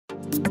Here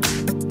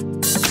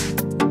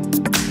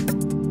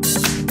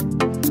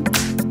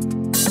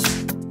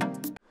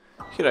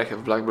I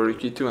have BLACKBERRY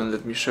Key2 and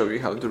let me show you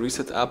how to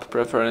reset app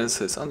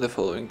preferences on the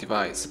following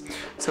device.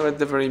 So at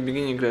the very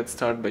beginning, let's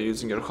start by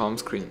using your home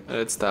screen.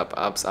 Let's tap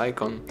apps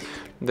icon,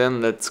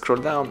 then let's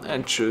scroll down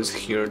and choose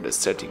here the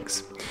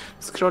settings.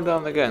 Scroll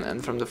down again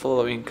and from the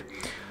following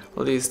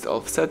list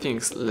of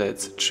settings,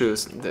 let's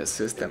choose the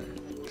system.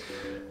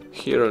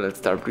 Here let's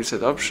tap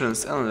reset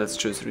options and let's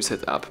choose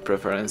reset app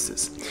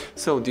preferences.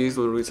 So these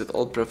will reset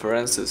all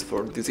preferences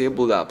for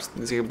disabled apps,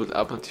 disabled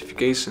app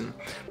notification,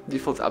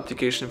 default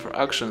application for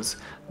actions,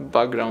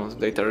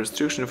 background data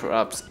restriction for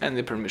apps, and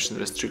the permission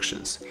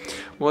restrictions.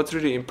 What's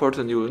really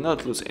important, you will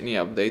not lose any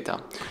app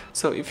data.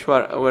 So if you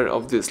are aware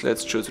of this,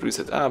 let's choose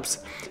reset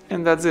apps,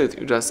 and that's it.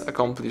 You just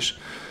accomplish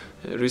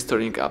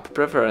restoring app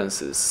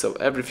preferences. So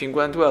everything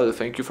went well.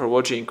 Thank you for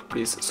watching.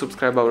 Please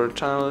subscribe our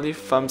channel, leave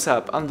thumbs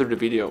up under the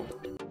video.